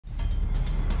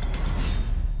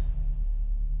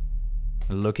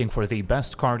Looking for the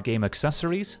best card game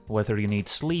accessories? Whether you need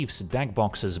sleeves, deck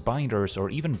boxes, binders, or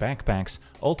even backpacks,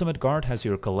 Ultimate Guard has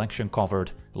your collection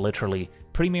covered. Literally,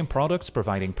 premium products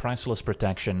providing priceless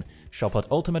protection. Shop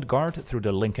at Ultimate Guard through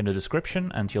the link in the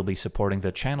description and you'll be supporting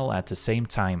the channel at the same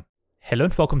time. Hello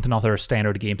and welcome to another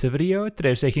standard gameplay video. Today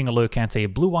we're taking a look at a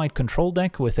blue-white control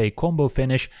deck with a combo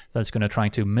finish that's going to try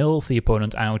to mill the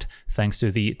opponent out thanks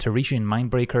to the Terisian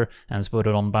Mindbreaker, as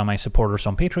voted on by my supporters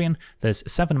on Patreon. This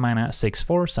 7 mana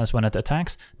 6/4 says when it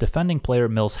attacks, defending player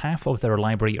mills half of their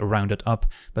library rounded up,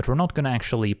 but we're not going to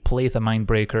actually play the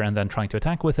Mindbreaker and then try to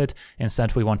attack with it.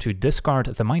 Instead we want to discard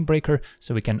the Mindbreaker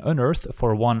so we can unearth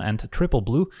for 1 and triple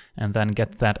blue and then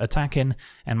get that attack in.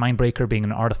 And Mindbreaker, being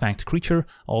an artifact creature,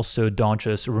 also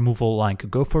dodges removal like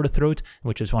Go for the Throat,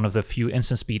 which is one of the few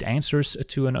instant speed answers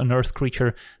to an unearthed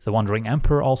creature. The Wandering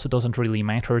Emperor also doesn't really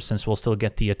matter since we'll still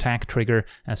get the attack trigger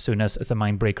as soon as the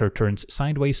Mindbreaker turns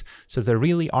sideways, so there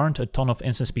really aren't a ton of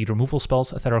instant speed removal spells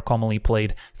that are commonly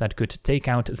played that could take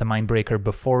out the Mindbreaker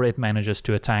before it manages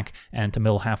to attack and to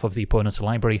mill half of the opponent's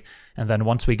library. And then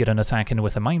once we get an attack in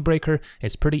with a Mindbreaker,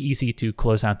 it's pretty easy to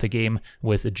close out the game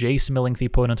with Jace milling the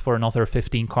opponent for another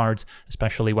 15 cards,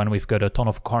 especially when we've got a ton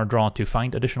of card draw to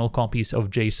find additional copies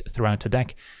of Jace throughout the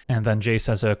deck. And then Jace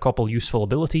has a couple useful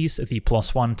abilities. The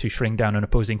 +1 to shrink down an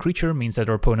opposing creature means that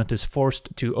our opponent is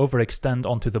forced to overextend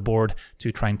onto the board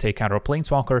to try and take out our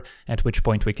Planeswalker, at which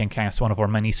point we can cast one of our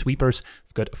many sweepers.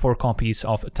 We've got 4 copies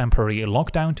of Temporary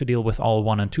Lockdown to deal with all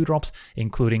 1 and 2 drops,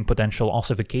 including potential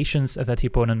ossifications that the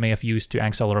opponent may have used to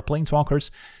exile our Planeswalkers.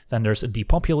 Then there's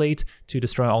Depopulate to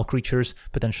destroy all creatures,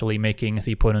 potentially making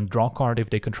the opponent draw a card if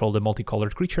they control the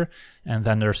multicolored creature. And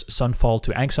then there's Sunfall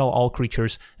to exile all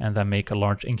creatures and then make a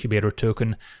large incubator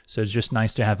token. So it's just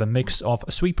nice to have a mix of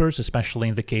sweepers, especially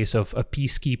in the case of a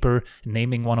Peacekeeper,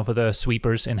 naming one of the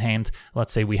sweepers in hand.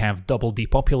 Let's say we have double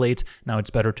Depopulate. Now it's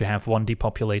better to have 1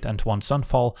 Depopulate and 1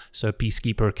 Sunfall, so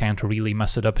Peacekeeper can't really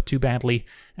mess it up too badly.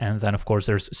 And then of course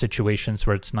there's situations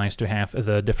where it's nice to have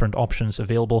the different options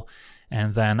available.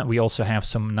 And then we also have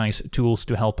some nice tools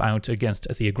to help out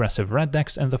against the aggressive red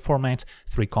decks in the format.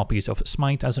 3 copies of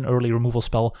Smite as an early removal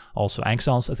spell, also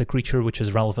exiles the creature, which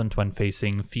is relevant when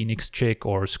facing Phoenix Chick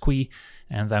or Squee.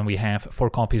 And then we have 4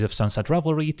 copies of Sunset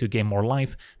Revelry to gain more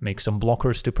life, make some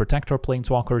blockers to protect our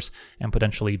Planeswalkers, and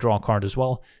potentially draw a card as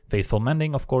well. Faithful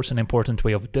Mending, of course, an important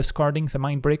way of discarding the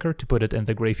Mindbreaker to put it in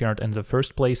the graveyard in the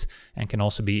first place, and can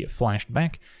also be flashed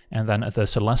back. And then the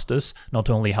Celestus not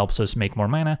only helps us make more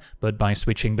mana, but by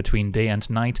switching between day and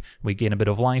night, we gain a bit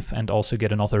of life and also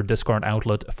get another discard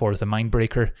outlet for the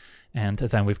Mindbreaker. And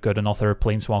then we've got another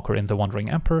Planeswalker in the Wandering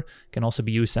Emperor, can also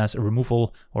be used as a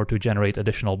removal or to generate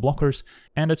additional blockers.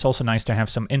 And it's also nice to have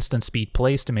some instant speed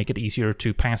plays to make it easier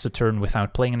to pass a turn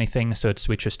without playing anything, so it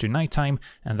switches to nighttime,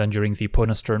 and then during the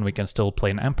opponent's turn we can still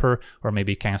play an Emperor, or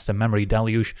maybe cast a Memory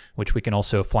Deluge, which we can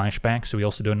also flash back, so we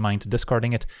also don't mind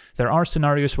discarding it. There are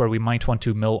scenarios where we might want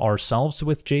to mill ourselves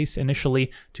with Jace initially,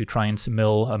 to try and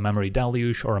mill a Memory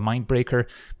Deluge or a Mindbreaker,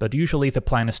 but usually the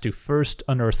plan is to first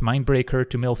unearth Mindbreaker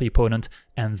to mill the opponent,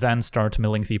 and then start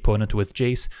milling the opponent with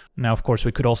Jace. Now of course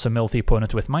we could also mill the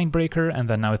opponent with Mindbreaker, and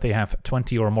then now if they have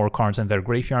 20 or more cards in their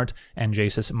graveyard, and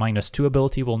Jace's -2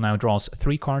 ability will now draw us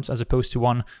 3 cards as opposed to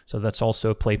 1, so that's also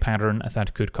a play pattern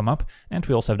that could come up. And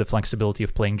we also have the flexibility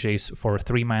of playing Jace for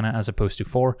 3 mana as opposed to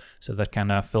 4, so that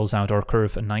kind of fills out our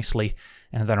curve nicely.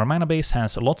 And then our mana base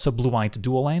has lots of blue-white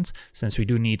dual lands. Since we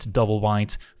do need double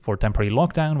white for Temporary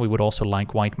Lockdown, we would also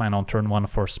like white mana on turn 1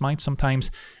 for Smite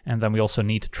sometimes. And then we also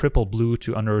need triple blue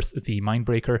to unearth the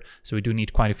Mindbreaker, so we do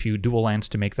need quite a few dual lands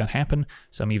to make that happen.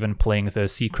 So I'm even playing the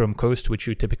Seachrome Coast, which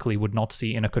you typically would not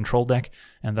see in a control deck.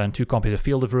 And then 2 copies of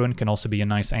Field of Ruin can also be a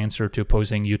nice answer to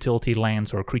opposing utility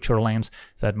lands or creature lands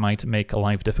that might make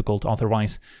life difficult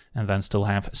otherwise. And then still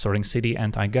have Soaring City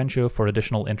and Aiganjo for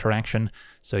additional interaction.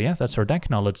 So yeah, that's our deck.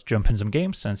 Now let's jump in some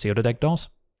games and see how the deck does.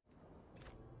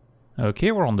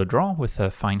 Okay, we're on the draw with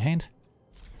a fine hand.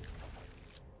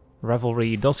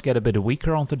 Revelry does get a bit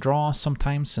weaker on the draw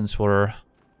sometimes, since we're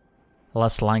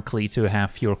less likely to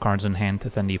have fewer cards in hand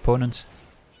than the opponent.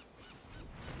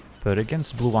 But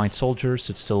against blue-white soldiers,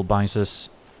 it still buys us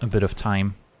a bit of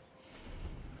time.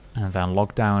 And then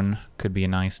Lockdown could be a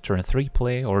nice turn 3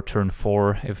 play, or turn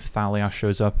 4 if Thalia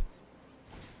shows up.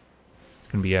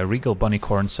 It's gonna be a Regal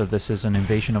Bunnycorn, so this is an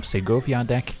Invasion of Segovia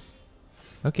deck.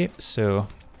 Okay, so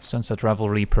Sunset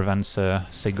Revelry prevents a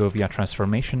Segovia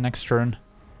transformation next turn.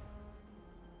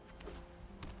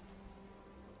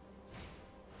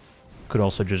 Could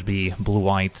also just be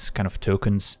blue-white kind of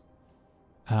tokens.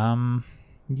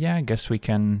 Yeah, I guess we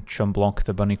can chum block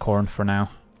the Bunnycorn for now.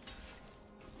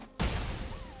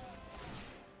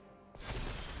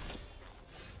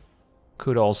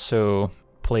 Could also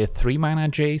play a 3 mana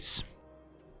Jace,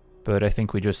 but I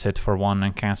think we just hit for 1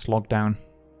 and cast Lockdown.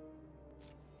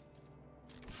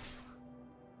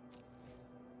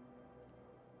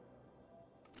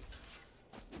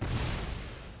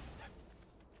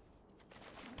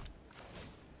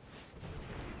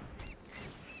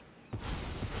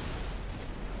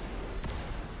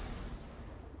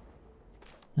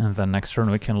 And then next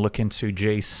turn we can look into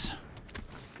Jace.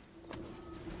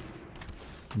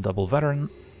 Double Veteran.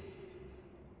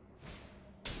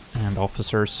 And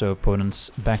Officer, so opponent's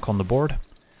back on the board.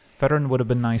 Veteran would have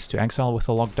been nice to exile with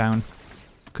a Lockdown.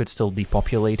 Could still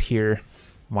depopulate here,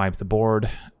 wipe the board,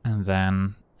 and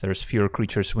then there's fewer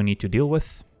creatures we need to deal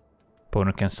with.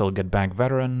 Opponent can still get back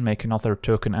Veteran, make another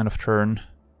token end of turn.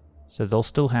 So they'll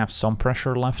still have some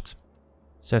pressure left.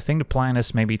 So I think the plan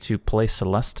is maybe to play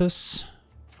Celestus.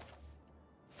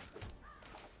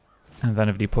 And then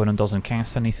if the opponent doesn't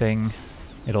cast anything,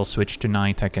 it'll switch to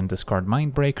Night. I can discard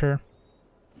Mindbreaker.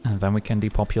 And then we can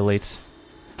depopulate.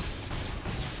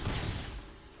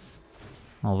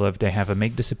 Although if they have a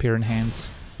Make Disappear in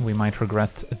hands, we might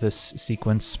regret this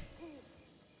sequence.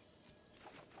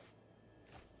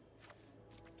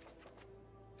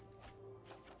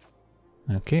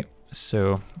 Okay,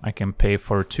 so I can pay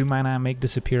for 2 mana Make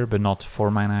Disappear, but not 4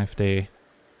 mana if they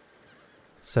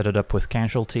set it up with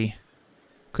Casualty.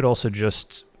 Could also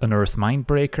just unearth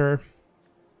Mindbreaker,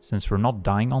 since we're not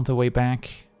dying on the way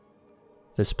back.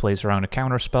 This plays around a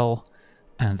counterspell,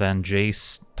 and then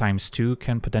Jace times 2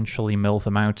 can potentially mill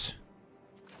them out.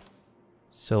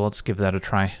 So let's give that a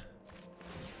try.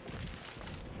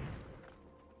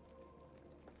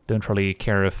 Don't really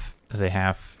care if they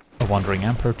have a Wandering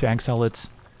Emperor to exile it.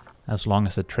 As long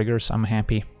as it triggers, I'm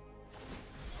happy.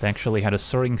 They actually had a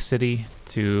Soaring City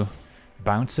to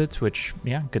bounce it, which,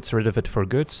 yeah, gets rid of it for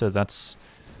good, so that's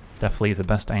definitely the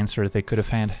best answer they could have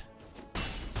had.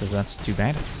 So that's too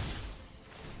bad.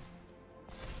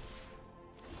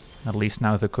 At least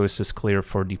now the coast is clear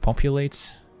for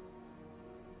depopulate.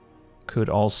 Could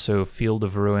also Field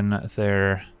of Ruin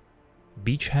their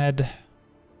Beachhead,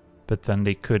 but then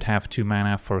they could have 2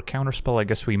 mana for Counterspell. I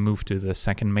guess we move to the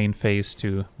second main phase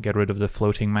to get rid of the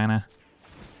floating mana.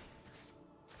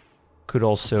 Could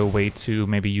also wait to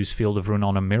maybe use Field of Ruin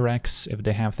on a Mirrex if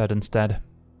they have that instead.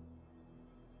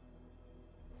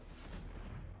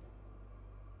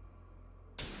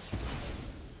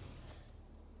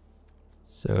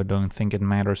 So I don't think it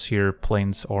matters here,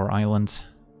 plains or islands.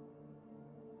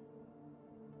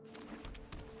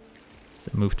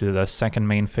 So move to the second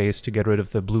main phase to get rid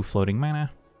of the blue floating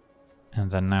mana. And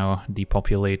then now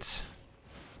depopulate.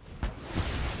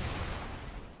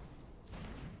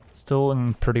 Still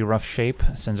in pretty rough shape,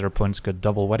 since their opponent's got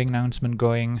double Wedding Announcement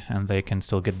going, and they can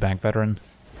still get back Veteran.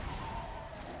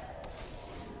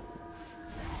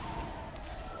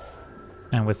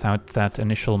 And without that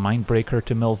initial Mindbreaker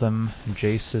to mill them,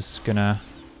 Jace is gonna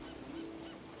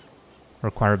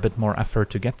require a bit more effort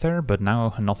to get there, but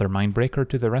now another Mindbreaker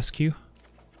to the rescue.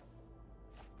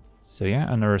 So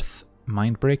yeah, unearth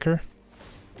Mindbreaker,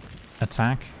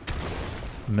 attack,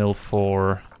 mill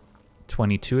for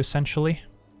 22 essentially.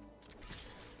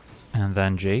 And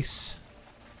then Jace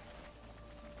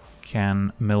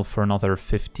can mill for another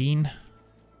 15.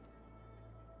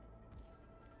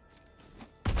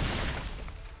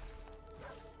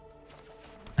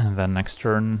 And then next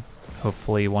turn,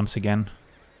 hopefully once again.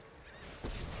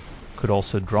 Could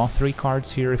also draw 3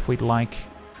 cards here if we'd like.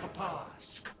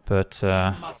 But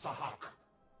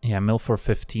yeah, mill for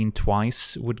 15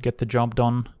 twice would get the job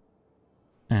done.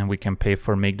 And we can pay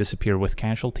for Make Disappear with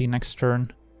Casualty next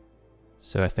turn.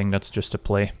 So I think that's just a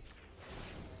play.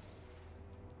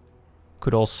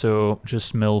 Could also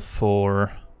just mill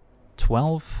for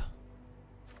 12.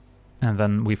 And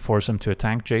then we force him to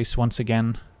attack Jace once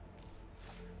again.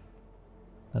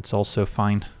 That's also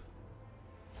fine.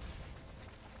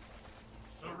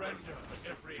 Surrender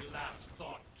every last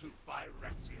thought to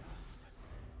Phyrexia.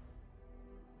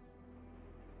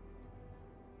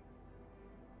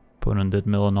 Opponent did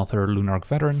mill another Lunarch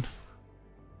Veteran.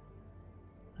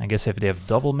 I guess if they have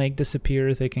double Make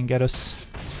Disappear, they can get us.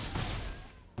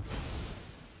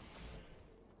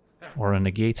 Or a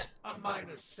negate.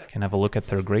 Can have a look at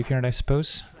their graveyard, I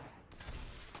suppose.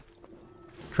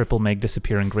 Triple Make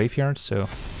Disappear in graveyard, so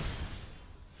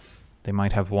they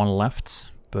might have 1 left,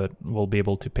 but we'll be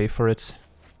able to pay for it.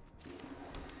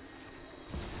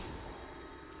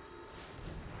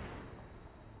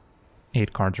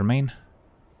 Eight cards remain.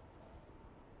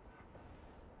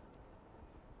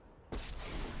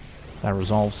 That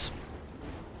resolves.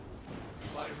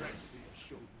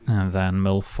 And then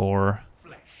mill for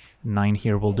 9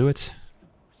 here will do it.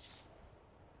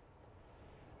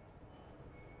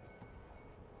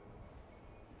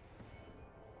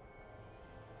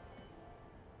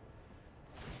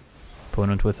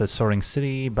 Opponent with a Soaring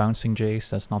City, bouncing Jace,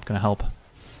 that's not gonna help.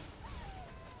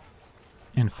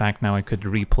 In fact, now I could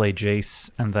replay Jace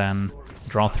and then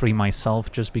draw 3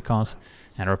 myself just because.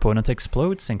 And our opponent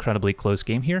explodes. Incredibly close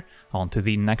game here. On to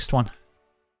the next one.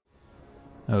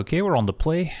 Okay, we're on the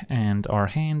play, and our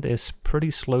hand is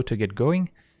pretty slow to get going.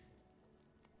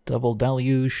 Double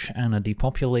Deluge and a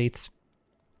Depopulate.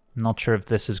 Not sure if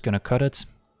this is gonna cut it.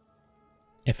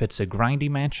 If it's a grindy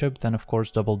matchup, then of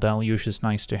course Double Deluge is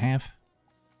nice to have.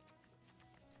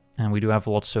 And we do have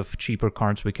lots of cheaper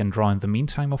cards we can draw in the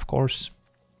meantime, of course.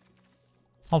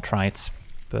 I'll try it,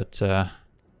 but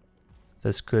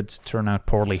this could turn out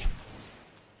poorly.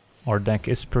 Our deck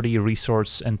is pretty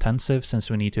resource intensive since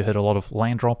we need to hit a lot of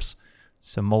land drops,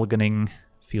 so mulliganing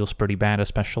feels pretty bad,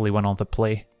 especially when on the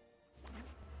play.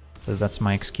 So that's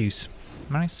my excuse.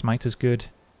 Alright, Smite is good,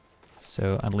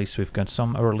 so at least we've got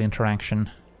some early interaction.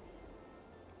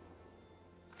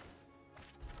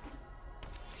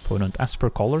 Opponent Esper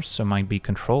Colors, so might be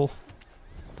control.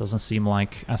 Doesn't seem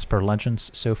like Esper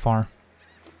Legends so far.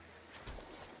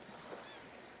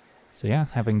 So yeah,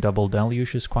 having Double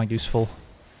Deluge is quite useful.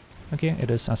 Okay,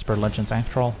 it is Esper Legends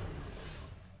after all.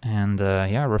 And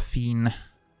yeah, Rafine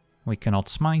we cannot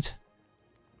smite.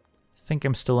 I think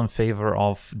I'm still in favor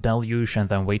of Deluge and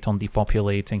then wait on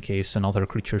Depopulate in case another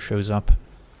creature shows up.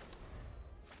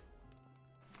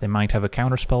 They might have a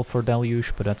counterspell for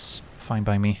Deluge, but that's fine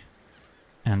by me.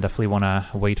 And definitely want to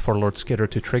wait for Lord Skitter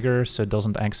to trigger so it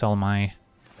doesn't exile my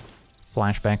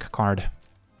flashback card.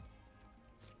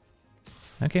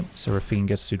 Okay, so Rafine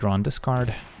gets to draw and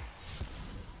discard.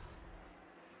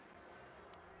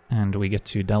 And we get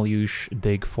to Deluge,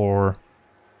 dig for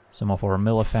some of our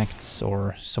mill effects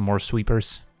or some more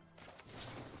sweepers.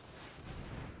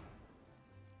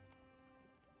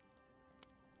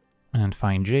 And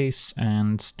find Jace,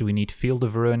 and do we need Field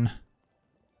of Ruin?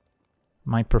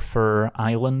 Might prefer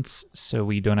Islands, so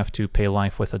we don't have to pay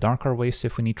life with a Dark Waste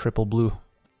if we need triple blue.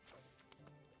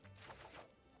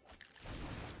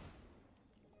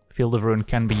 Field of Ruin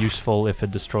can be useful if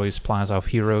it destroys Plaza of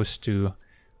Heroes to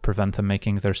prevent them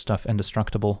making their stuff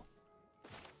indestructible.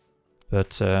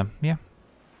 But yeah,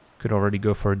 could already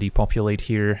go for a Depopulate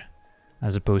here,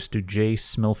 as opposed to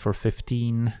Jace, mill for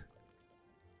 15.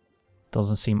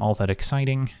 Doesn't seem all that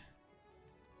exciting.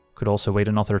 Could also wait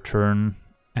another turn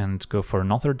and go for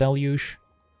another Deluge,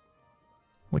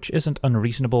 which isn't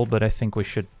unreasonable, but I think we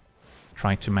should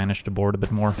try to manage the board a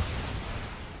bit more.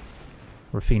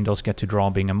 Rafine does get to draw,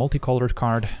 being a multicolored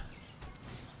card.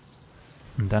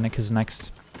 And Danik is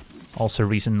next. Also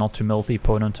reason not to mill the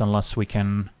opponent unless we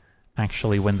can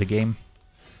actually win the game.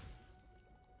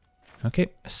 Okay,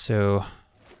 so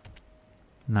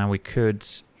now we could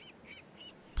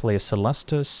play a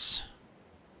Celestus.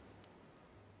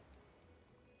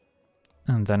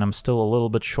 And then I'm still a little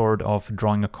bit short of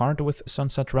drawing a card with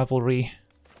Sunset Revelry.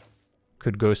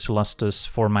 Could go Celestus,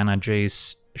 4 mana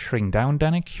Jace, shrink down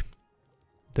Danik.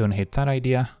 Don't hate that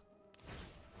idea.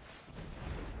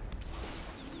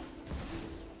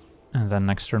 And then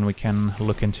next turn we can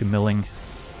look into milling.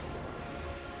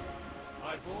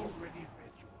 I've already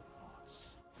read your thoughts.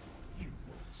 You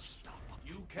won't stop.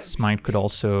 You can Smite could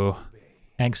also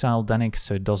exile Danik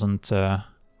so it doesn't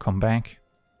come back.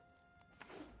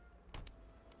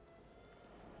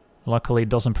 Luckily it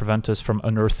doesn't prevent us from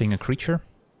unearthing a creature.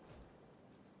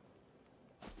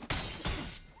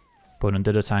 Opponent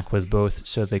did attack with both,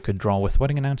 so they could draw with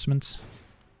Wedding Announcements.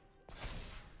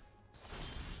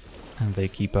 And they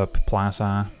keep up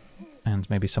Plaza and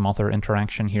maybe some other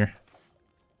interaction here.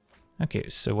 Okay,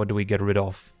 so what do we get rid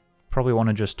of? Probably want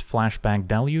to just flashback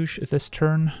Deluge this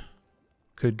turn.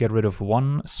 Could get rid of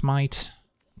 1 Smite.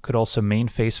 Could also main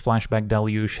phase flashback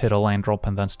Deluge, hit a land drop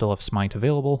and then still have Smite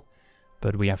available.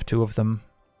 But we have 2 of them,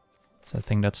 so I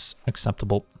think that's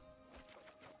acceptable.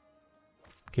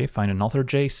 Okay, find another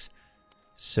Jace.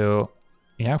 So,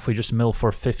 yeah, if we just mill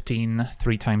for 15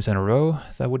 3 times in a row,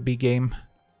 that would be game.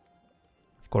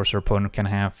 Of course, our opponent can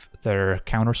have their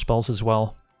counter spells as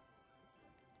well.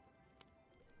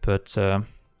 But,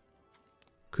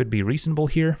 could be reasonable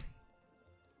here.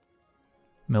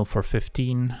 Mill for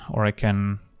 15, or I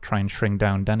can try and shrink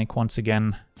down Danik once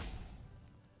again.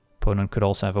 Opponent could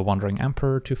also have a Wandering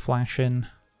Emperor to flash in.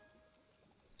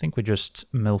 I think we just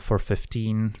mill for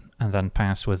 15 and then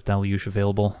pass with Deluge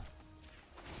available.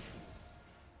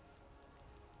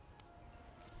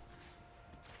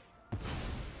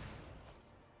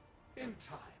 In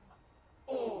time,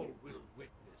 all will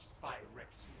witness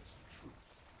Phyrexia's truth.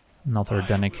 Another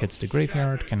Danik hits the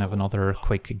graveyard, can have another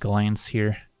quick glance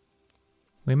here.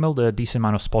 We milled a decent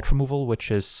amount of spot removal, which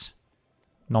is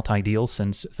not ideal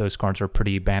since those cards are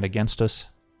pretty bad against us.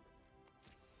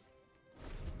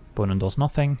 Opponent does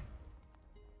nothing.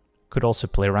 Could also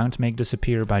play around Make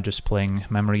Disappear by just playing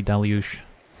Memory Deluge.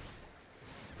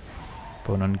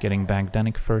 Opponent getting back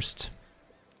Danik first.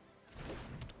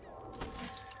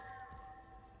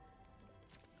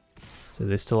 So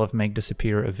they still have Make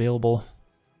Disappear available.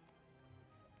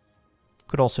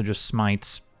 Could also just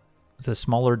smite the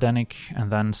smaller Danik and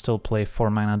then still play 4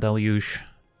 mana Deluge.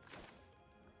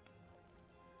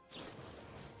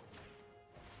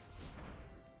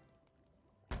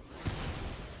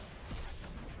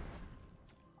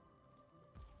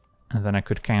 And then I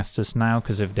could cast this now,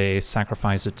 because if they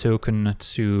sacrifice a token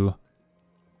to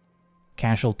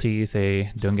casualty,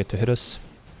 they don't get to hit us.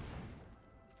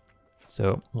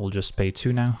 So we'll just pay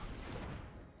 2 now.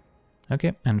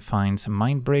 Okay, and find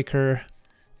Mindbreaker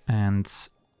and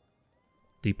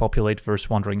Depopulate versus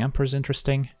Wandering Emperor is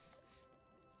interesting.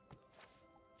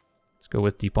 Let's go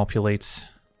with Depopulate.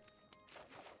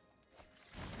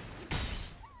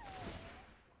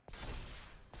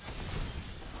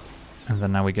 And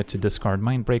then now we get to discard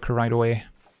Mindbreaker right away.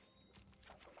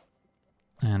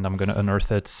 And I'm gonna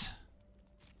unearth it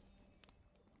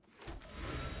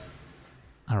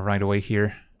right away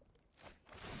here.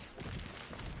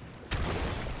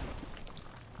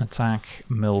 Attack,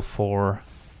 mill for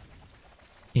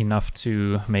enough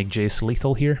to make Jace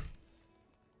lethal here.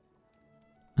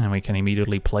 And we can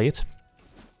immediately play it.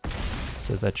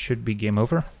 So that should be game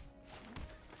over.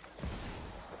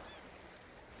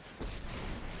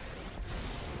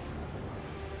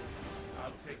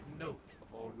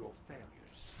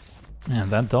 And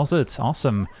that does it.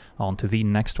 Awesome. On to the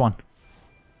next one.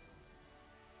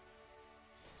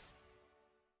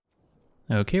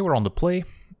 Okay, we're on the play.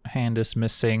 Hand is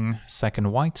missing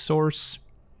second white source.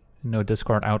 No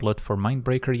discard outlet for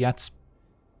Mindbreaker yet.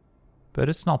 But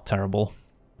it's not terrible.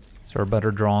 So our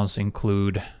better draws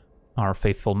include our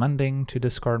Faithful Mending to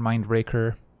discard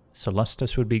Mindbreaker.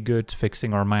 Celestus would be good,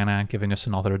 fixing our mana, giving us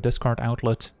another discard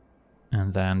outlet.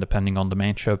 And then, depending on the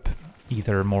matchup,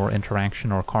 either more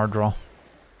interaction or card draw.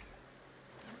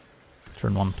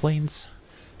 Turn 1 plains.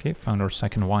 Okay, found our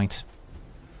second white.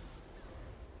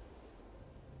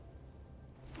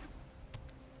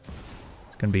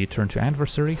 It's gonna be turn to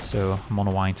adversary, so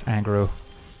mono white aggro.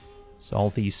 So all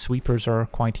these sweepers are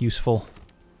quite useful.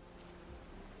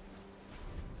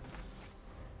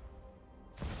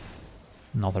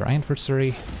 Another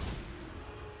adversary.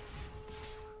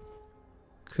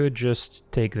 Could just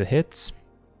take the hits.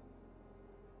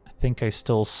 I think I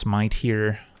still smite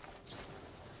here.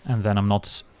 And then I'm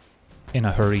not in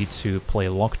a hurry to play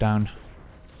lockdown.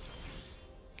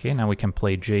 Okay, now we can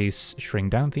play Jace,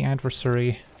 shrink down the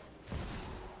adversary.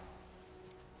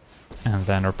 And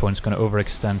then our opponent's going to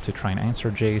overextend to try and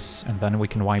answer Jace, and then we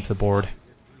can wipe the board.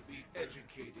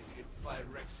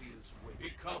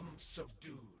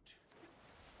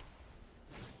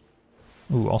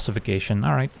 Ooh, ossification.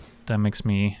 Alright, that makes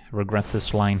me regret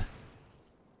this line.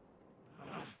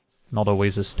 Not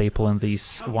always a staple in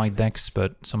these white decks,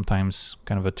 but sometimes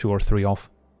kind of a 2 or 3 off.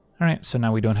 Alright, so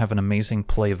now we don't have an amazing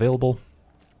play available.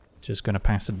 Just gonna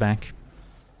pass it back.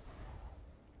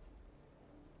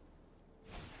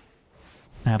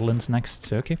 Adelin's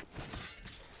next, okay.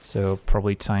 So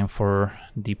probably time for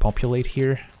Depopulate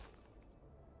here.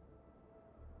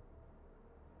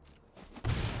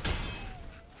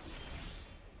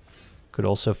 Could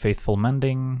also Faithful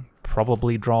Mending,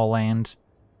 probably draw land.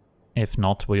 If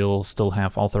not, we'll still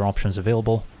have other options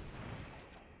available.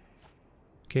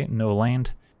 Okay, no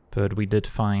land, but we did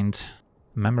find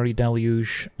Memory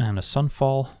Deluge and a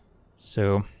Sunfall,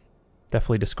 so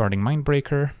definitely discarding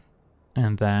Mindbreaker,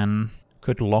 and then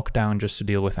could lock down just to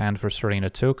deal with adversary and a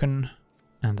token,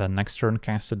 and then next turn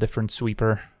cast a different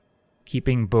sweeper.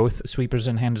 Keeping both sweepers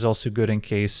in hand is also good in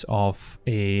case of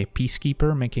a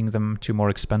Peacekeeper, making them 2 more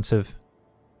expensive.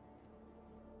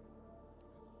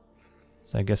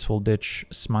 So I guess we'll ditch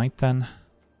Smite then.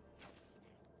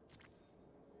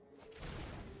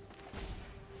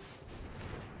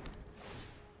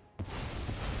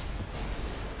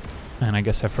 And I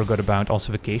guess I forgot about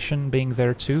Ossification being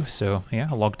there too, so yeah,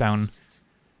 Lockdown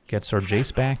gets our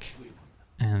Jace back.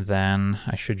 And then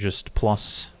I should just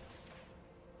plus.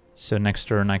 So next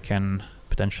turn I can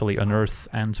potentially unearth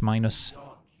and minus.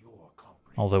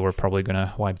 Although we're probably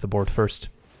gonna wipe the board first.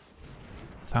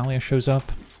 Thalia shows up.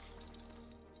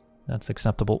 That's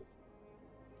acceptable.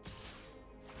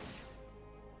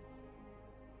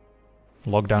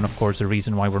 Lockdown, of course, the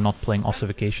reason why we're not playing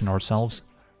Ossification ourselves.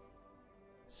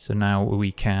 So now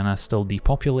we can still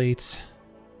depopulate.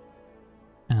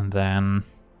 And then...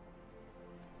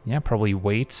 yeah, probably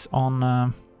wait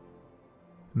on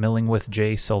milling with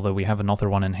Jace, although we have another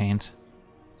one in hand.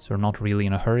 So we're not really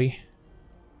in a hurry.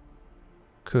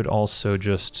 Could also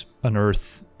just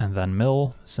unearth and then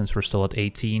mill. Since we're still at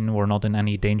 18, we're not in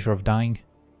any danger of dying.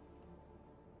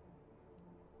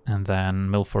 And then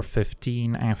mill for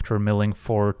 15 after milling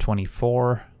for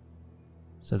 24.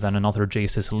 So then another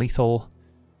Jace is lethal.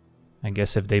 I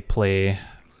guess if they play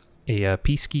a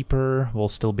Peacekeeper, we'll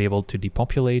still be able to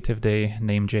depopulate if they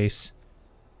name Jace.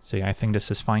 So yeah, I think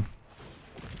this is fine.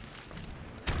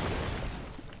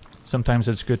 Sometimes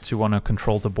it's good to want to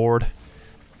control the board,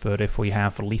 but if we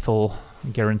have lethal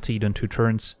guaranteed in 2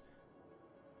 turns,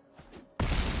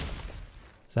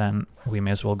 then we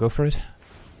may as well go for it.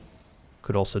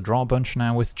 Could also draw a bunch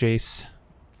now with Jace.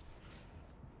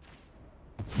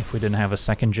 If we didn't have a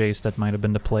second Jace, that might have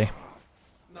been the play.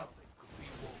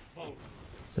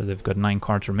 So they've got 9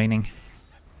 cards remaining.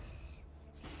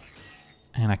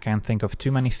 And I can't think of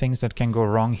too many things that can go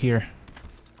wrong here.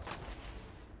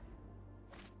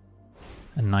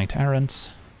 A Knight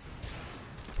Errant.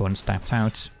 Opponent's tapped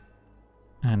out.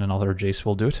 And another Jace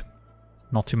will do it.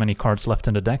 Not too many cards left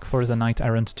in the deck for the Knight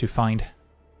Errant to find.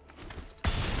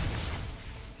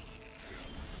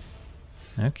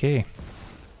 Okay.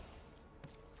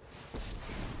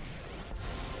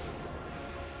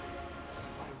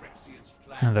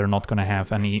 And they're not going to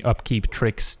have any upkeep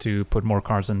tricks to put more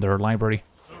cards in their library.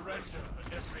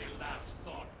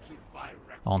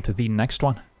 On to the next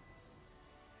one.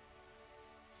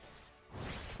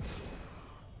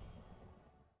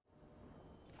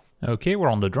 Okay, we're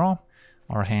on the draw.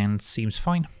 Our hand seems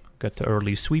fine. Got the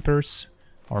early sweepers,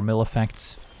 or mill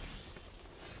effects.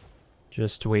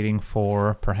 Just waiting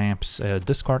for perhaps a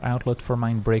discard outlet for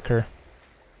Mindbreaker.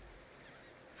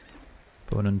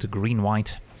 Opponent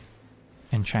green-white.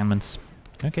 Enchantments.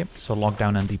 Okay, so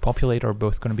Lockdown and Depopulate are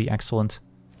both going to be excellent.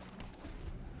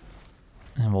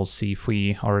 And we'll see if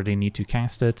we already need to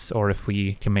cast it, or if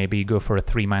we can maybe go for a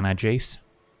 3-mana Jace.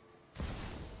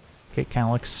 Okay,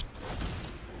 Calyx.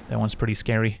 That one's pretty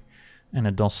scary. And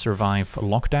it does survive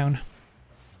Lockdown.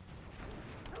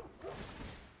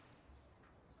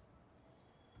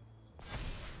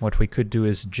 What we could do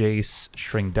is Jace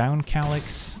shrink down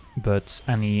Calyx, but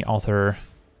any other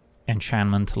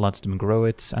enchantment lets them grow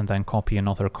it and then copy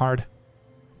another card.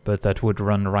 But that would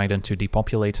run right into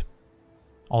Depopulate.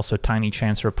 Also, tiny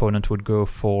chance our opponent would go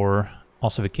for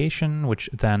Ossification, which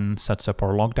then sets up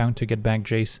our Lockdown to get back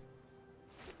Jace.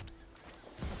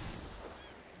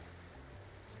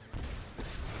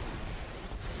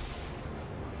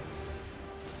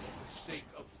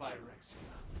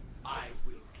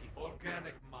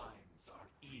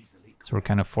 So we're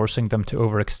kind of forcing them to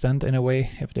overextend in a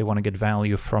way, if they want to get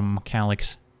value from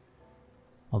Calyx.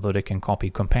 Although they can copy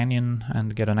Companion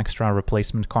and get an extra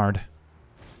replacement card.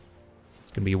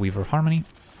 It's going to be a Weaver of Harmony.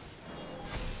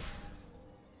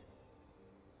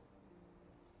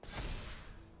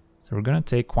 So we're going to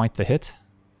take quite the hit.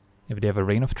 If they have a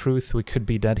Reign of Truth, we could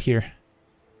be dead here.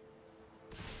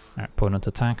 Our opponent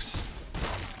attacks.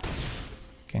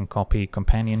 Can copy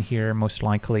Companion here, most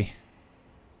likely.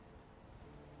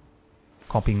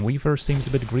 Copying Weaver seems a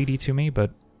bit greedy to me,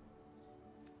 but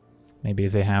maybe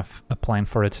they have a plan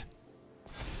for it.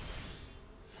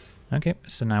 Okay,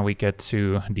 so now we get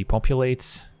to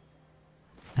depopulate,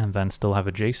 and then still have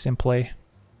a Jace in play.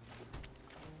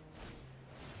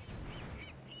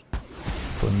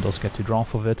 Opponent does get to draw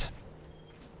off of it.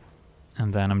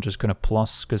 And then I'm just gonna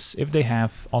plus, because if they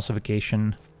have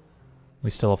Ossification,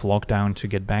 we still have Lockdown to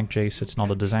get back Jace, it's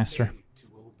not a disaster.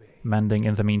 Mending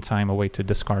in the meantime, a way to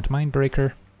discard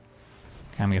Mindbreaker.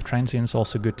 Cameo of Transience,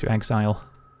 also good to exile.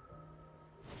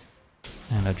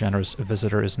 And a Generous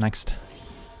Visitor is next.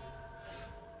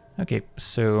 Okay,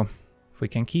 so if we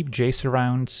can keep Jace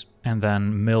around and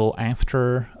then mill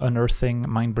after unearthing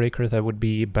Mindbreaker, that would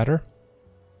be better.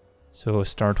 So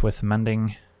start with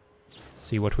Mending,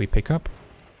 see what we pick up.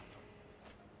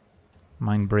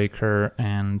 Mindbreaker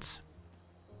and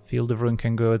Field of Ruin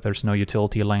can go, there's no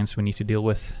utility alliance we need to deal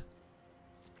with.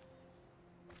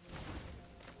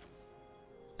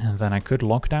 And then I could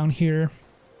lock down here.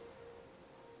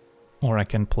 Or I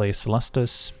can play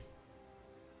Celestus.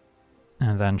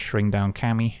 And then shrink down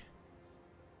Cammy.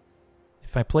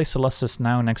 If I play Celestus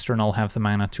now, next turn I'll have the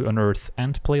mana to unearth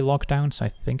and play Lockdown, so I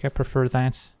think I prefer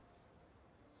that.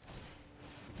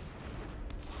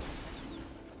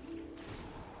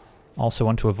 Also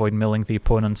want to avoid milling the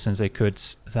opponent, since they could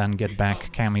then get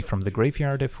back Cammy from the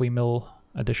graveyard if we mill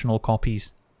additional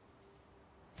copies.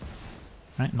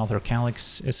 Right, another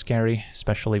Calyx is scary,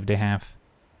 especially if they have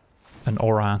an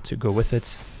aura to go with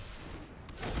it.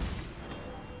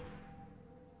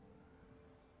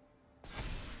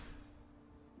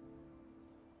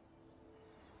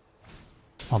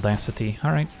 Audacity.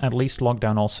 Alright, at least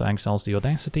Lockdown also exiles the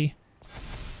Audacity.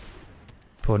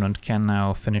 Opponent can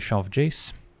now finish off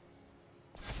Jace.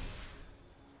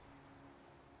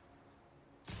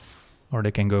 Or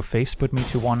they can go face, put me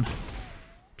to 1,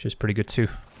 which is pretty good too.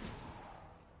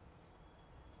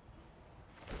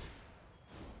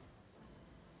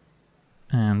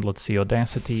 And let's see,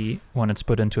 Audacity, when it's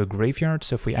put into a graveyard,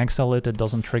 so if we exile it, it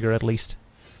doesn't trigger at least.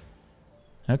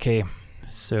 Okay,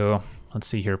 so let's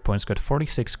see here, opponent's got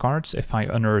 46 cards. If I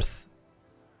unearth,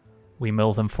 we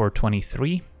mill them for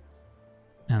 23.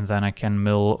 And then I can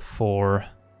mill for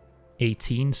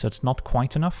 18, so it's not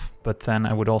quite enough. But then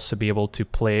I would also be able to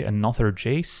play another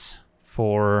Jace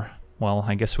for, well,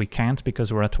 I guess we can't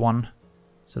because we're at 1.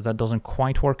 So that doesn't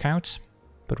quite work out,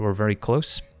 but we're very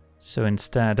close. So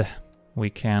instead, we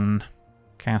can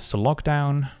cast a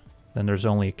lockdown, then there's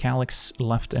only a Calyx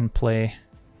left in play,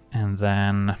 and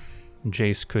then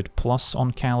Jace could plus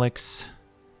on Calyx.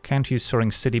 Can't use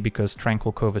Soaring City because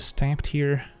Tranquil Cove is tapped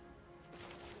here.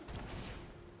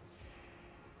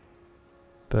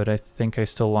 But I think I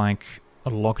still like a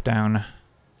lockdown.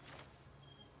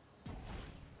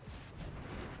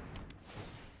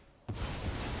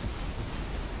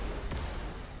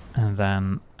 And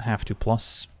then have to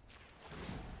plus.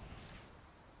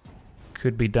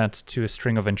 Could be dead to a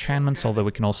string of enchantments, although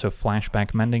we can also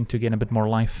flashback Mending to gain a bit more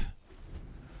life.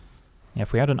 Yeah,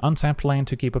 if we had an untapped land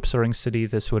to keep up Soaring City,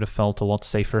 this would have felt a lot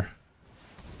safer.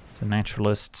 So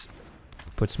Naturalist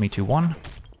puts me to 1.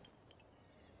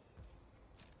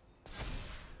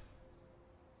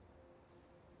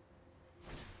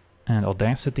 And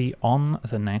Audacity on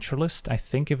the Naturalist. I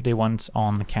think if they went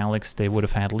on Calyx, they would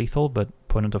have had lethal, but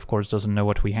opponent of course doesn't know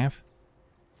what we have.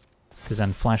 Because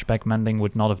then Flashback Mending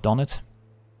would not have done it.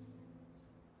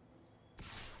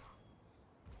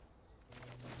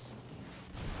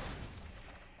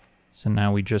 So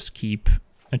now we just keep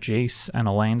a Jace and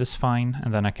a land is fine,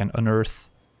 and then I can unearth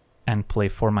and play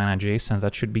 4 mana Jace, and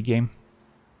that should be game.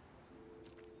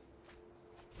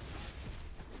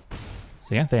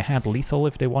 So yeah, they had lethal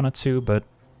if they wanted to, but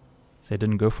they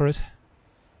didn't go for it.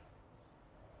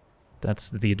 That's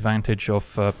the advantage of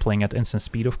playing at instant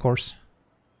speed, of course.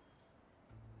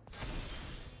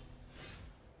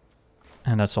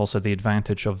 And that's also the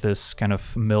advantage of this kind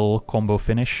of mill combo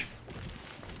finish,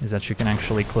 is that you can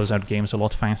actually close out games a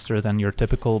lot faster than your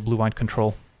typical blue-white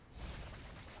control.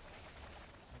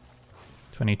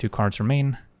 22 cards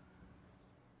remain.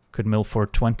 Could mill for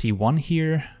 21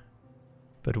 here,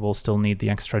 but we'll still need the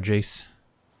extra Jace.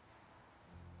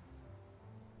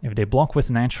 If they block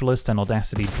with Naturalist and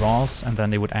Audacity draws, and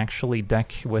then they would actually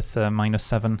deck with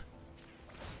 -7.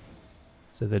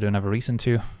 So they don't have a reason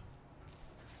to.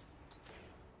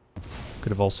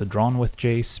 Could have also drawn with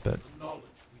Jace, but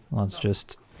let's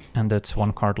just end it.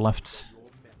 1 card left.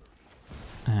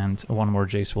 And 1 more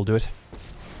Jace will do it.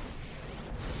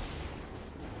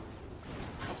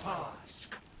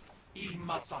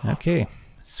 Okay,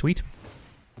 sweet.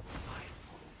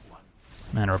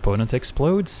 And our opponent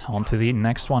explodes. On to the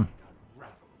next one.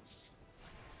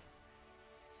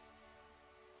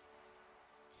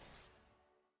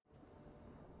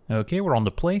 Okay, we're on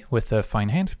the play with a fine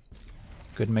hand.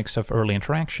 Good mix of early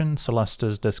interaction.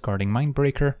 Celestus discarding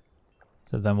Mindbreaker.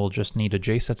 So then we'll just need a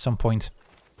Jace at some point.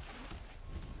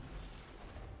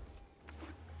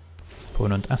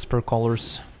 Opponent Esper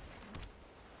Colors.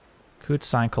 Could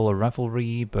cycle a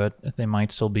Revelry, but they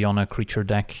might still be on a creature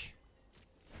deck.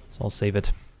 So I'll save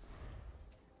it.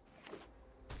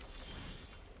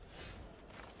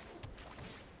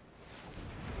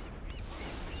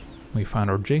 We found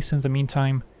our Jace in the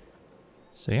meantime.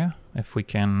 So yeah, if we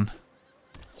can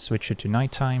switch it to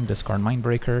nighttime, discard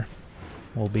Mindbreaker,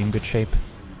 we'll be in good shape.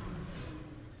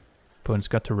 Opponent's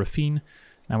got to Raffine.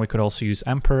 Now we could also use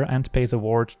Emperor and pay the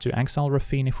ward to exile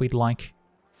Raffine if we'd like.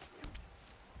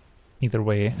 Either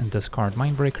way, and discard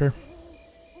Mindbreaker.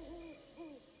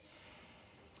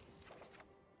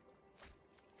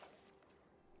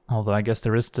 Although I guess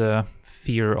there is the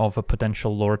fear of a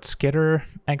potential Lord Skitter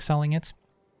exiling it.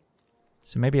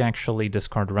 So maybe actually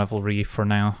discard Revelry for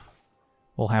now.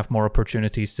 We'll have more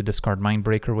opportunities to discard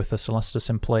Mindbreaker with the Celestus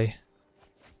in play.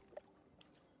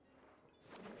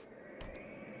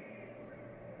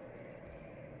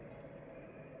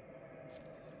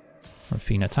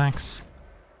 Raffine attacks.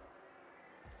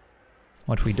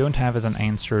 What we don't have is an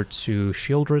answer to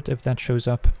Shieldred if that shows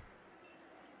up.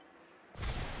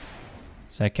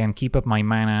 So I can keep up my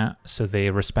mana so they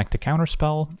respect the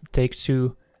counterspell, take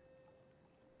 2.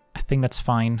 I think that's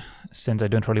fine, since I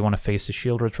don't really want to face the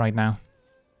Shieldred right now.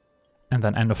 And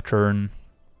then end of turn,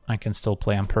 I can still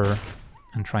play Emperor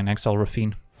and try and exile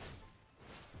Raffine.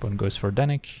 Opponent goes for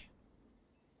Dennick.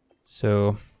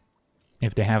 So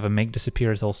if they have a make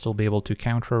disappear, they'll still be able to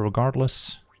counter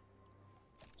regardless.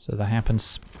 So that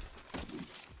happens.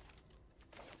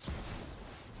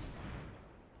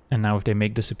 And now if they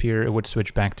make disappear, it would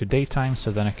switch back to daytime, so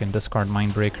then I can discard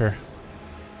Mindbreaker.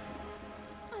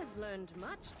 I've learned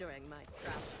much during my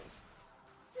travels.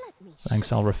 Let me Thanks,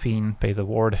 Alrafine. Pay the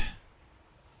ward.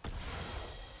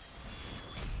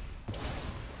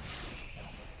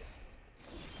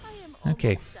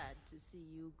 Okay. sad to see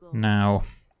you go. Now,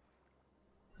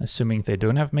 assuming they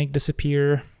don't have make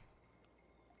disappear,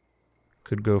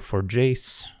 could go for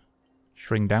Jace,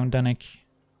 shrink down Dennick.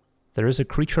 There is a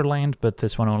creature land, but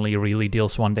this one only really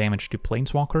deals 1 damage to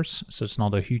planeswalkers, so it's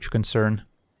not a huge concern.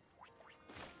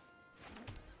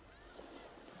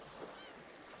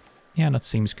 Yeah, that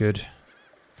seems good.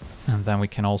 And then we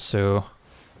can also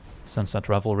Sunset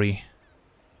Revelry.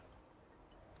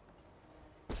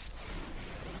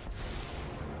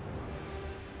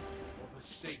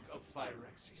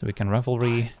 So we can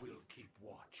Revelry.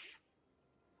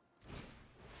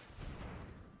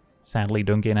 Sadly,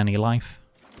 don't gain any life.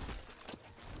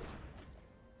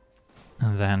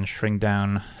 And then shrink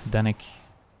down Dennick.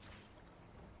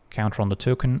 Counter on the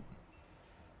token.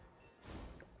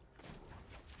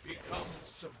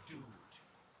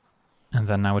 And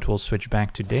then now it will switch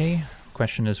back to day.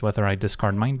 Question is whether I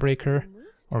discard Mindbreaker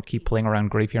or keep playing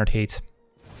around Graveyard Hate.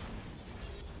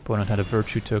 Opponent had a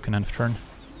Virtue token end of turn.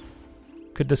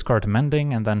 Could discard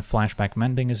Mending, and then Flashback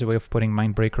Mending is a way of putting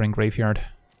Mindbreaker in Graveyard.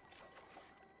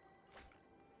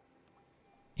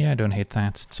 Yeah, I don't hate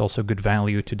that. It's also good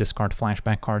value to discard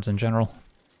flashback cards in general.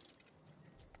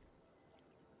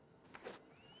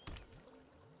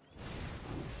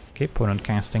 Okay, opponent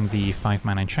casting the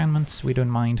 5-mana enchantment, we don't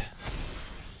mind.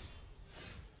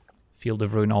 Field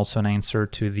of Ruin also an answer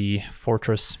to the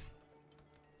Fortress.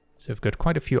 So we've got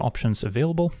quite a few options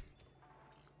available.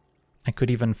 I could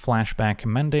even flashback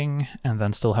Mending, and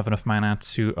then still have enough mana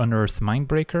to unearth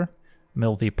Mindbreaker.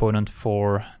 Mill the opponent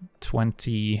for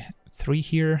 23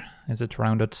 here. Is it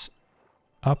rounded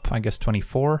up? I guess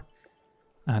 24.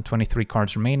 23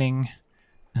 cards remaining.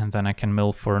 And then I can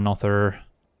mill for another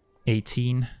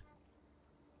 18.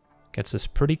 Gets us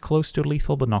pretty close to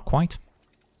lethal, but not quite.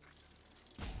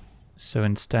 So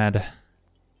instead,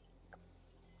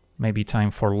 maybe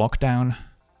time for Lockdown.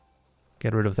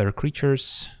 Get rid of their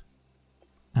creatures.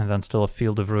 And then still a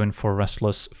Field of Ruin for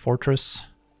Restless Fortress.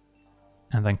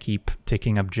 And then keep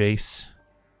taking up Jace.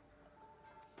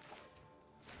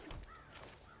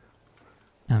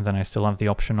 And then I still have the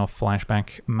option of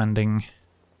Flashback Mending.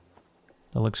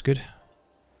 That looks good.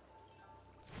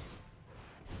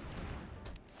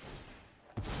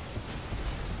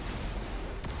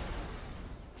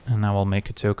 And now I'll make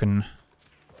a token.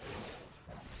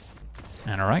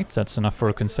 And alright, that's enough for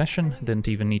a concession. Didn't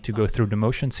even need to go through the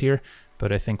motions here,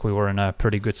 but I think we were in a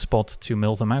pretty good spot to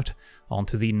mill them out. On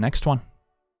to the next one.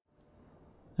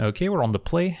 Okay, we're on the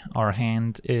play. Our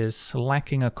hand is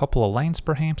lacking a couple of lands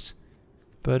perhaps,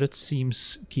 but it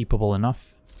seems keepable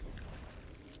enough.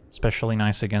 Especially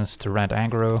nice against red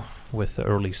aggro with the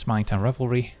early Smite and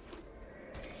Revelry.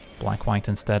 Black-white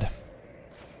instead.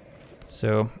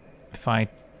 So if I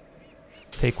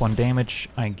take 1 damage,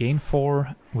 I gain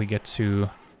 4. We get to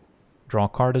draw a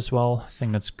card as well. I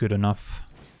think that's good enough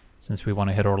since we want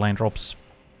to hit our land drops.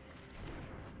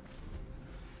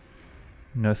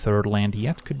 No third land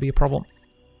yet could be a problem.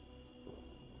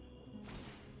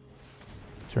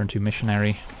 Turn to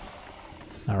Missionary.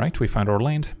 Alright, we found our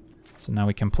land. So now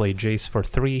we can play Jace for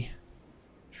 3.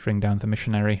 Shrink down the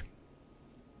Missionary.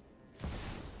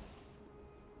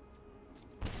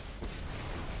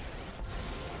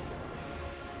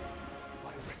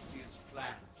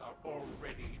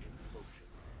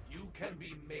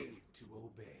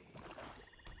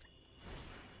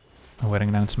 A wedding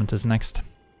announcement is next.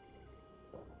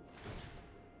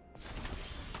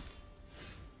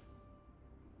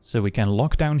 So we can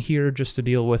lock down here just to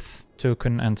deal with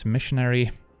token and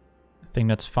Missionary. I think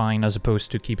that's fine as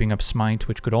opposed to keeping up Smite,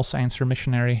 which could also answer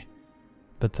Missionary.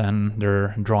 But then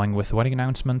they're drawing with wedding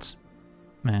announcements.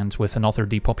 And with another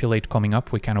depopulate coming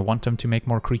up, we kind of want them to make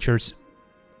more creatures.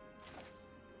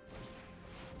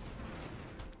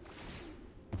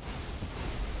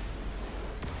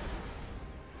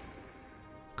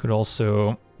 Could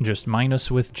also just minus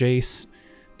with Jace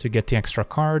to get the extra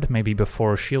card, maybe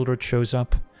before Shieldred shows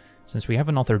up, since we have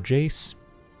another Jace.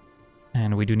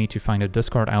 And we do need to find a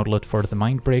discard outlet for the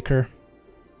Mindbreaker.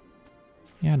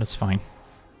 Yeah, that's fine.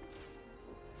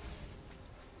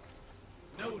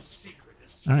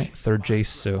 Alright, third Jace,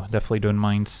 so definitely don't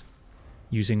mind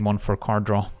using 1 for card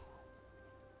draw.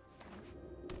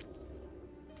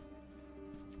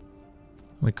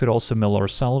 We could also mill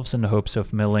ourselves in the hopes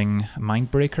of milling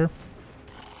Mindbreaker.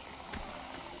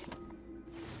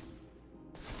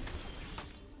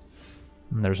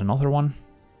 And there's another one.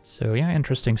 So yeah,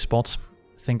 interesting spot.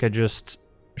 I think I just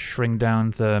shrink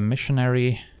down the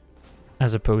missionary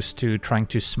as opposed to trying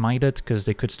to smite it, because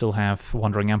they could still have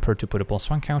Wandering Emperor to put a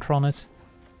 +1 counter on it.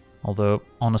 Although,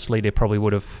 honestly, they probably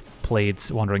would have played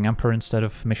Wandering Emperor instead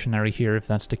of missionary here if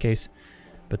that's the case.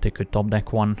 But they could top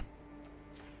deck one.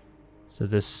 So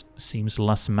this seems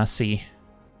less messy.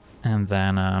 And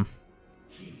then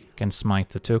can smite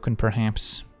the token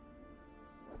perhaps.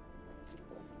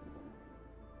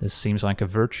 This seems like a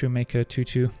virtue, make a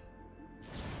 2/2.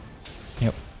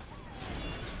 Yep.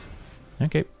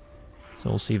 Okay. So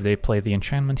we'll see if they play the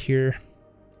enchantment here.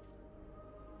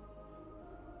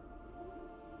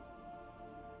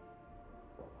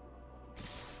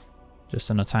 Just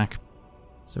an attack.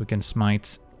 So we can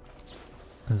smite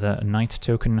the knight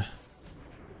token.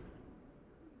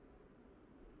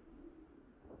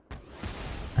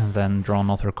 And then draw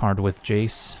another card with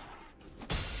Jace.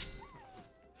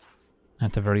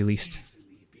 At the very least.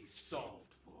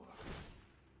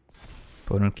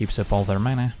 Opponent keeps up all their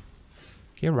mana.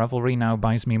 Okay, Revelry now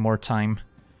buys me more time.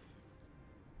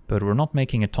 But we're not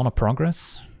making a ton of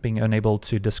progress, being unable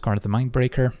to discard the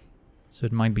Mindbreaker. So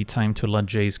it might be time to let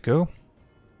Jace go.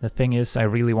 The thing is, I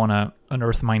really want to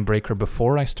unearth Mindbreaker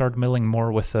before I start milling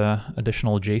more with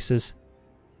additional Jaces.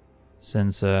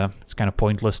 Since it's kind of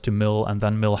pointless to mill and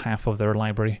then mill half of their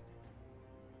library.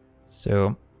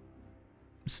 So,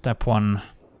 step 1,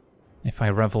 if I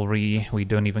Revelry, we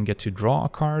don't even get to draw a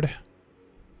card.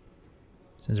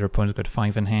 Since our opponent's got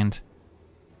 5 in hand.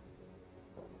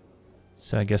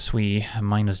 So I guess we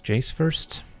minus Jace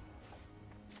first.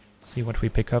 See what we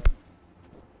pick up.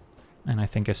 And I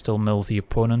think I still mill the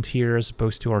opponent here as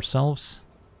opposed to ourselves.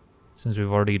 Since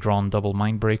we've already drawn double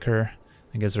Mindbreaker.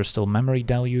 I guess there's still Memory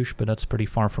Deluge, but that's pretty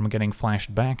far from getting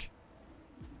flashed back.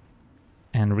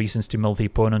 And reasons to mill the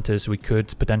opponent is we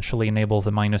could potentially enable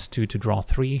the -2 to draw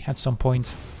 3 at some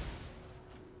point.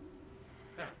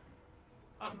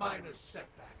 A minor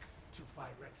setback to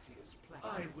Phyrexia's plan.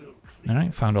 I will.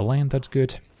 Alright, found a land, that's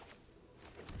good.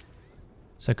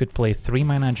 So I could play 3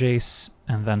 mana Jace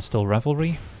and then still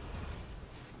Revelry.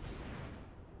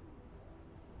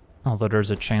 Although there's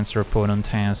a chance their opponent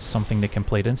has something they can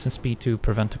play at instant speed to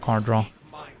prevent a card draw.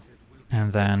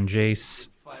 And then Jace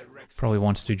probably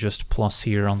wants to just plus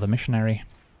here on the missionary.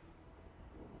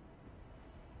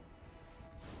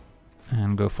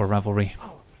 And go for Revelry.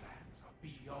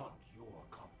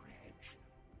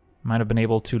 Might have been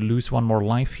able to lose 1 more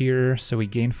life here, so we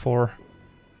gain 4.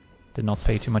 Did not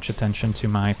pay too much attention to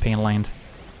my pain land.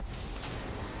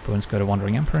 Opponent's got a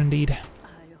Wandering Emperor indeed.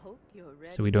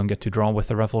 So we don't get to draw with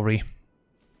the Revelry.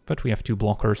 But we have 2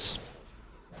 blockers.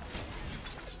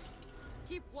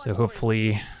 So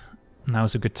hopefully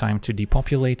now's a good time to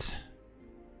depopulate.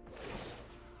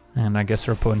 And I guess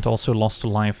our opponent also lost a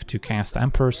life to cast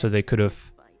Emperor, so they could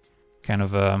have kind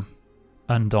of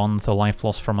undone the life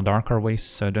loss from a Darker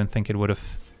Waste, so I don't think it would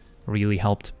have really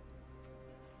helped.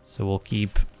 So we'll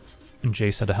keep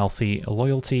Jace at a healthy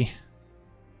loyalty.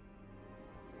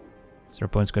 So our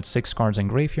opponent's got 6 cards in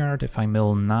graveyard. If I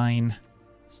mill 9,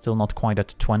 still not quite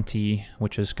at 20,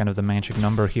 which is kind of the magic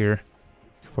number here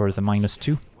for the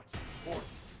 -2.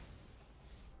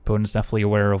 Opponent's definitely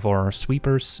aware of our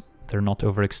sweepers. They're not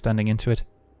overextending into it.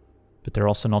 But they're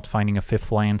also not finding a 5th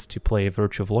land to play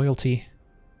Virtue of Loyalty.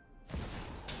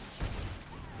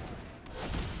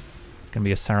 Can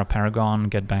be a Sarah Paragon,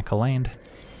 get back a land.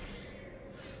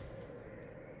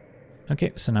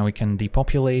 Okay, so now we can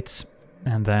depopulate.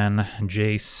 And then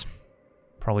Jace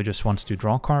probably just wants to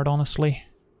draw a card, honestly.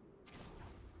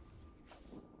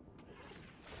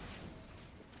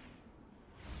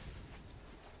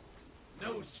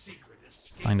 No secret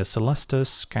escape. Find a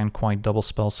Celestus, can't quite double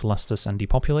spell Celestus and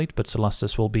depopulate, but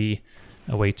Celestus will be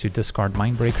a way to discard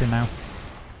Mindbreaker now.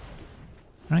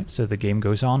 Alright, so the game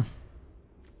goes on.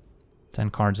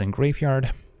 10 cards in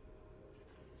graveyard.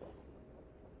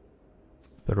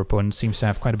 But our opponent seems to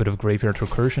have quite a bit of graveyard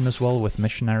recursion as well with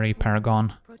Missionary,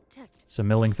 Paragon. So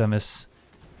milling them is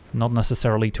not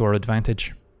necessarily to our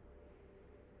advantage.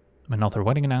 Another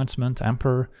wedding announcement,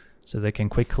 Emperor, so they can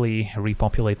quickly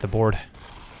repopulate the board.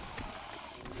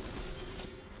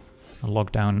 A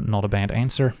lockdown, not a bad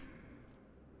answer.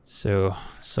 So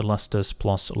Celestus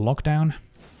plus lockdown.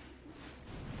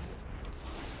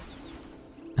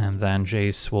 And then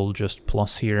Jace will just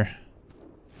plus here.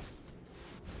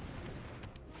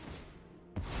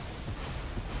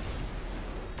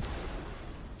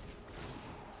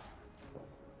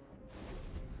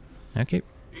 Okay.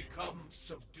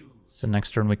 subdued. So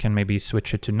next turn we can maybe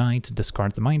switch it to Knight,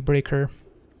 discard the Mindbreaker.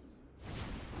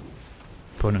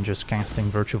 Opponent just casting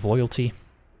Virtue of Loyalty.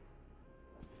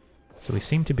 So we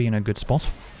seem to be in a good spot.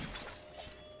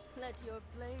 Let your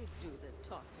blade do the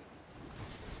talking.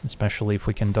 Especially if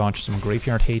we can dodge some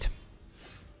graveyard hate.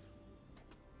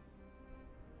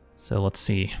 So let's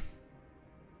see.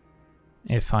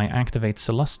 If I activate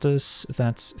Celestus,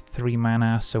 that's 3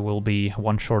 mana, so we'll be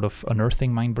 1 short of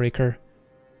unearthing Mindbreaker.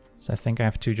 So I think I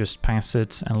have to just pass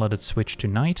it and let it switch to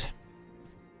Knight.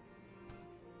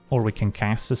 Or we can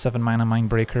cast the 7 mana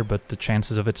Mindbreaker, but the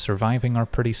chances of it surviving are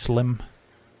pretty slim.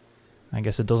 I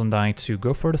guess it doesn't die to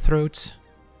go for the throat.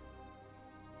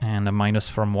 And a minus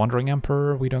from Wandering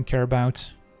Emperor we don't care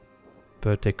about.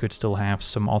 But they could still have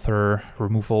some other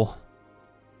removal.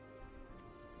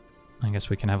 I guess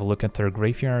we can have a look at their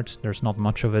graveyard. There's not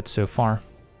much of it so far.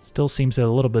 Still seems a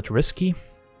little bit risky.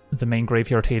 The main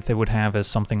graveyard hate they would have is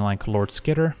something like Lord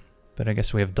Skitter, but I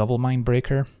guess we have double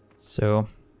Mindbreaker. So,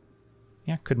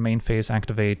 yeah, could main phase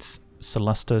activate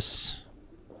Celestus,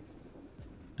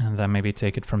 and then maybe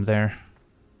take it from there.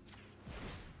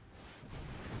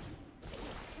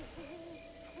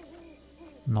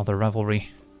 Another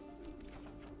Revelry.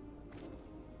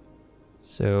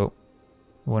 So,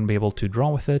 won't be able to draw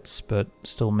with it, but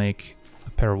still make a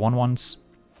pair of 1/1s.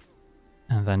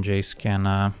 And then Jace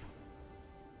can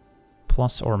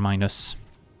plus or minus.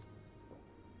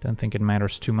 Don't think it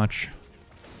matters too much.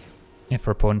 If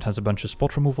our opponent has a bunch of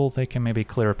spot removal, they can maybe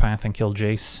clear a path and kill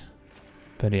Jace.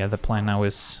 But yeah, the plan now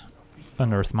is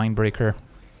unearth Mindbreaker.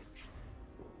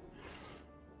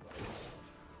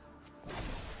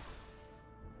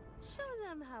 Show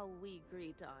them how we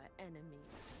greet our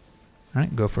enemies.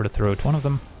 Alright, go for the throat, one of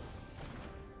them.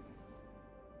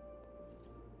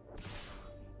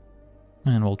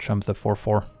 And we'll chump the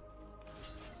 4/4.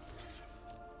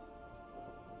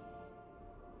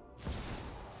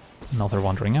 Another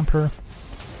Wandering Emperor.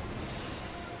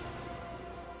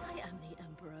 I am the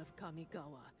Emperor of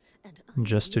Kamigawa, and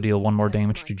Just to deal 1 more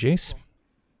damage to Jace.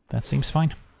 That seems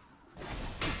fine. I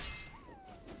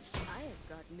have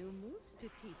got new moves to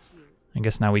teach you. I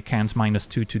guess now we can't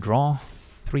 -2 to draw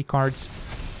 3 cards.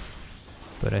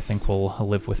 But I think we'll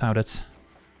live without it.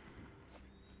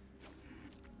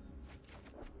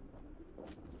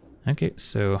 Okay,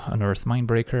 so unearth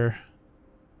Mindbreaker.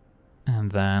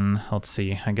 And then, let's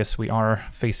see, I guess we are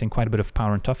facing quite a bit of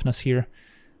power and toughness here.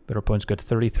 But our opponent's got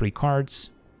 33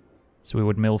 cards. So we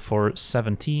would mill for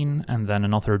 17, and then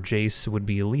another Jace would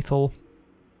be lethal.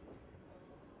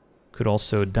 Could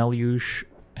also Deluge,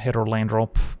 hit or land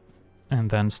drop,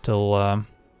 and then still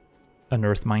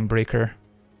unearth Mindbreaker.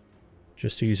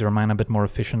 Just to use our mana a bit more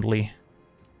efficiently.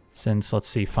 Since, let's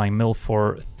see, if I mill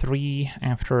for 3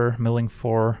 after milling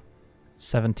for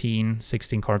 17,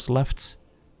 16 cards left,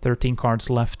 13 cards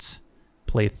left,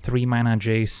 play 3 mana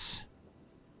Jace,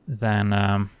 then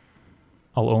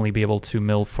I'll only be able to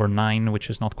mill for 9, which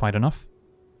is not quite enough.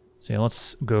 So yeah,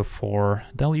 let's go for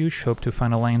Deluge, hope to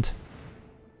find a land.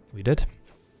 We did.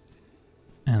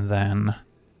 And then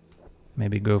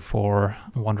maybe go for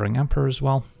Wandering Emperor as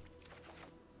well.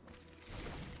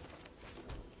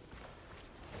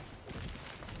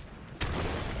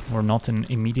 We're not in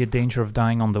immediate danger of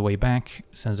dying on the way back,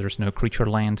 since there's no creature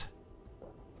land.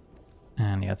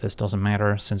 And yeah, this doesn't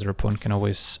matter, since their opponent can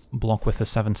always block with a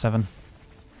 7/7.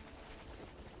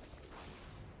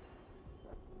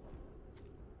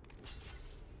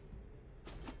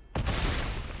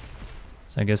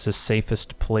 So I guess the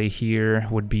safest play here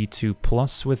would be to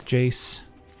plus with Jace.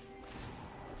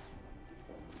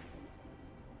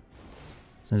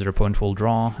 Since their opponent will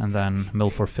draw, and then mill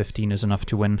for 15 is enough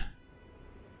to win.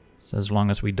 So as long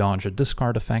as we dodge a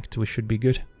discard effect, we should be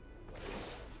good.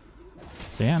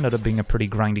 So yeah, ended up being a pretty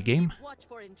grindy game. Watch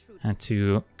for intruders. Had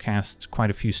to cast quite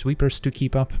a few sweepers to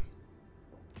keep up.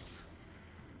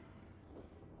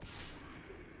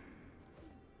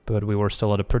 But we were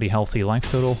still at a pretty healthy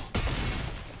life total.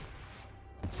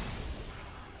 A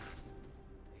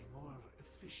more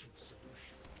efficient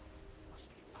solution must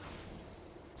be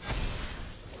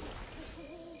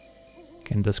found.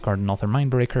 Can discard another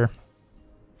Mindbreaker.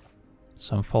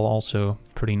 Sunfall also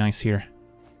pretty nice here.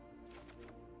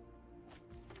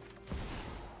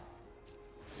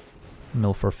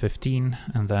 Mill for 15,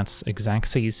 and that's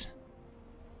Xaxes.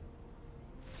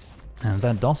 And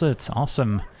that does it.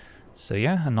 Awesome. So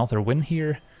yeah, another win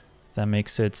here. That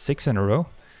makes it 6 in a row.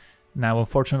 Now,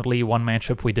 unfortunately, one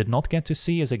matchup we did not get to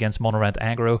see is against mono-red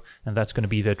aggro, and that's going to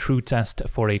be the true test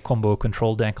for a combo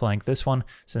control deck like this one,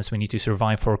 since we need to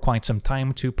survive for quite some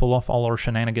time to pull off all our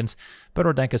shenanigans. But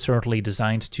our deck is certainly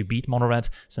designed to beat mono-red,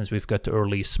 since we've got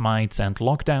early smites and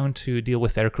lockdown to deal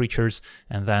with their creatures,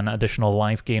 and then additional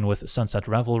life gain with Sunset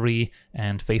Revelry,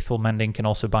 and Faithful Mending can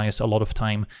also buy us a lot of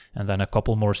time, and then a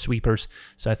couple more sweepers.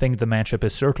 So I think the matchup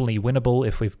is certainly winnable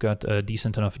if we've got a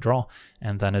decent enough draw,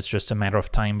 and then it's just a matter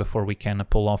of time before we can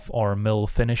pull off our mill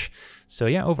finish. So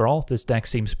yeah, overall, this deck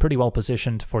seems pretty well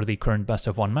positioned for the current best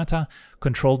of 1 meta.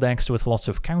 Control decks with lots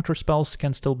of counter spells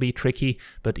can still be tricky,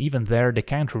 but even there, they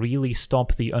can't really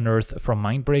stop the Unearth from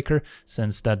Mindbreaker,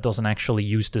 since that doesn't actually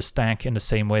use the stack in the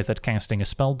same way that casting a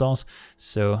spell does.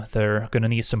 So they're gonna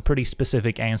need some pretty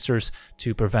specific answers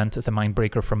to prevent the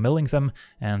Mindbreaker from milling them,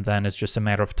 and then it's just a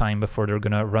matter of time before they're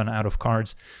gonna run out of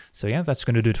cards. So yeah, that's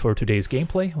gonna do it for today's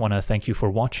gameplay. Wanna thank you for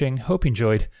watching, hope you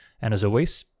enjoyed, and as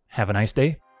always, have a nice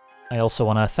day. I also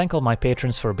want to thank all my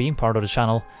patrons for being part of the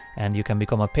channel, and you can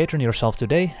become a patron yourself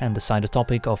today and decide the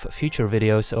topic of future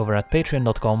videos over at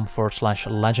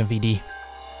patreon.com/legendvd.